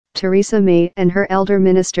Theresa May and her elder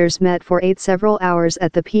ministers met for several hours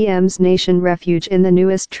at the PM's nation refuge in the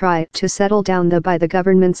newest try to settle down by the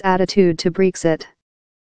government's attitude to Brexit.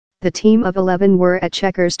 The team of 11 were at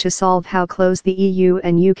Chequers to solve how close the EU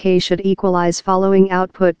and UK should equalise following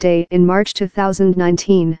Output Day in March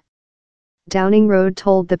 2019. Downing Road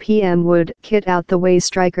told the PM would kit out the way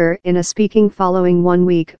striker in a speaking following 1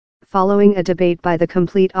 week, following a debate by the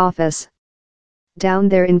complete office. Down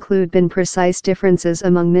there include been precise differences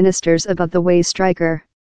among ministers above the way striker.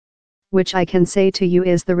 Which I can say to you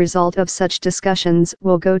is the result of such discussions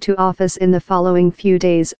will go to office in the following few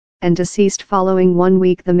days, and deceased following 1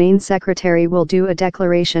 week the main secretary will do a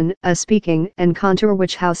declaration, a speaking and contour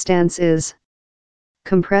which how stance is.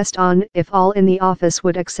 Compressed on if all in the office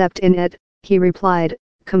would accept in it, he replied,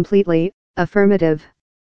 completely, affirmative.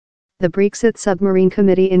 The Brexit Submarine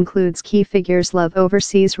Committee includes key figures Love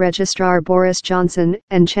Overseas Registrar Boris Johnson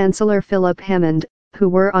and Chancellor Philip Hammond, who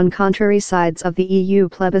were on contrary sides of the EU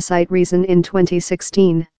plebiscite reason in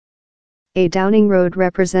 2016. A Downing Road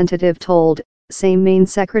representative told, same main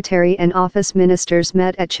secretary and office ministers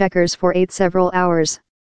met at Chequers for several hours.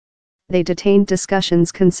 They detained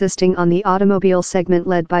discussions consisting on the automobile segment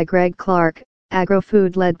led by Greg Clark,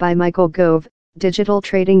 agro-food led by Michael Gove, digital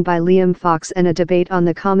trading by Liam Fox and a debate on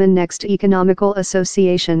the Common Next Economical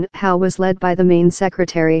Association how was led by the main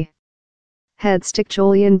secretary. Headstick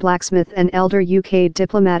Julian Blacksmith and elder UK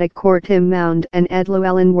diplomatic corps Tim Mound and Ed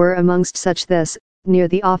Llewellyn were amongst such this, near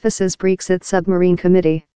the office's Brexit Submarine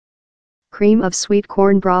Committee. Cream of sweet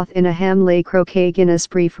corn broth in a ham lay croquet Guinness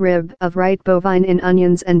beef rib of right bovine in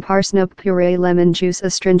onions and parsnip puree lemon juice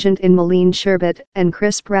astringent in Moline sherbet and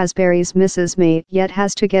crisp raspberries. Mrs. May yet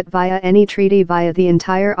has to get via any treaty via the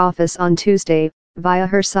entire office on Tuesday, via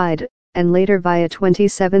her side, and later via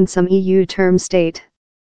 27 some EU term state.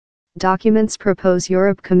 Documents propose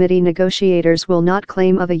Europe Committee negotiators will not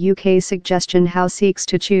claim of a UK suggestion how seeks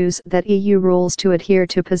to choose that EU rules to adhere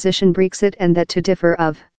to position Brexit and that to differ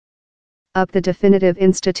of. Up the definitive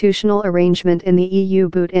institutional arrangement in the EU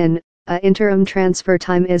boot in, a interim transfer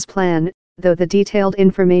time is plan, though the detailed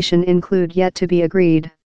information include yet to be agreed.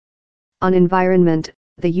 On environment,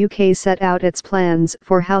 the UK set out its plans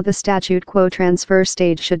for how the statute quo transfer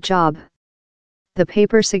stage should job. The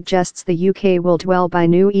paper suggests the UK will dwell by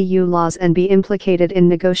new EU laws and be implicated in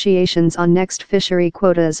negotiations on next fishery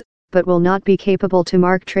quotas, but will not be capable to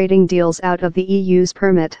mark trading deals out of the EU's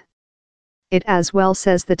permit. It as well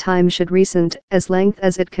says the time should recent as length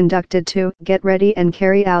as it conducted to get ready and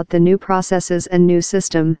carry out the new processes and new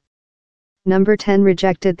system. Number 10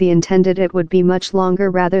 rejected the intended it would be much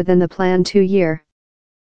longer rather than the planned 2-year.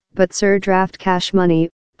 But Sir Draft Cash Money,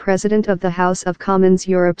 President of the House of Commons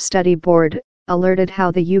Europe Study Board, alerted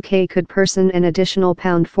how the UK could person an additional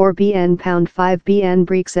 £4 bn £5 bn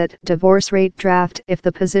Brexit divorce rate draft if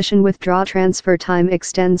the position withdraw transfer time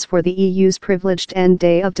extends for the EU's privileged end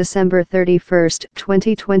day of December 31,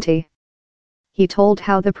 2020. He told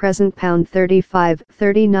how the present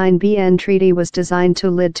 £35-39 bn treaty was designed to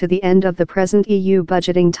lead to the end of the present EU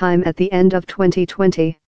budgeting time at the end of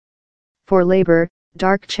 2020. For Labour,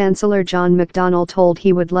 Dark Chancellor John McDonnell told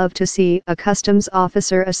he would love to see a Customs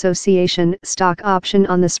Officer Association stock option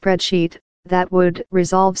on the spreadsheet, that would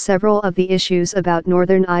resolve several of the issues about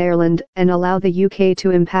Northern Ireland and allow the UK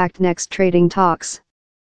to impact next trading talks.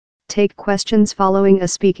 Take questions following a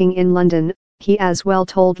speaking in London. He as well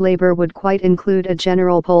told Labour would quite include a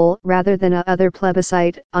general poll rather than a other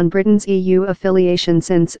plebiscite on Britain's EU affiliation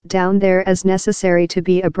since down there as necessary to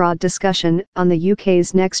be a broad discussion on the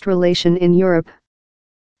UK's next relation in Europe.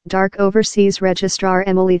 Dark Overseas Registrar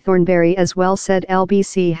Emily Thornberry as well said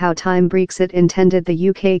LBC how time Brexit intended the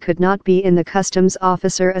UK could not be in the Customs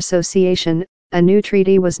Officer Association, a new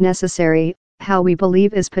treaty was necessary, how we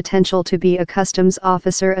believe is potential to be a Customs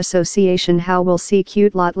Officer Association how we'll see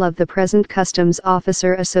cute lot love the present Customs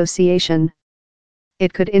Officer Association.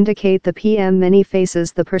 It could indicate the PM many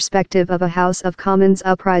faces the perspective of a House of Commons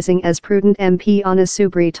uprising as prudent MP Anna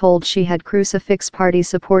Soubry told she had Crucifix Party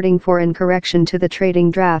supporting for an correction to the trading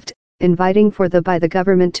draft, inviting for by the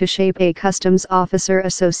government to shape a Customs Officer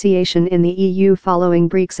Association in the EU following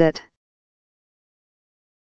Brexit.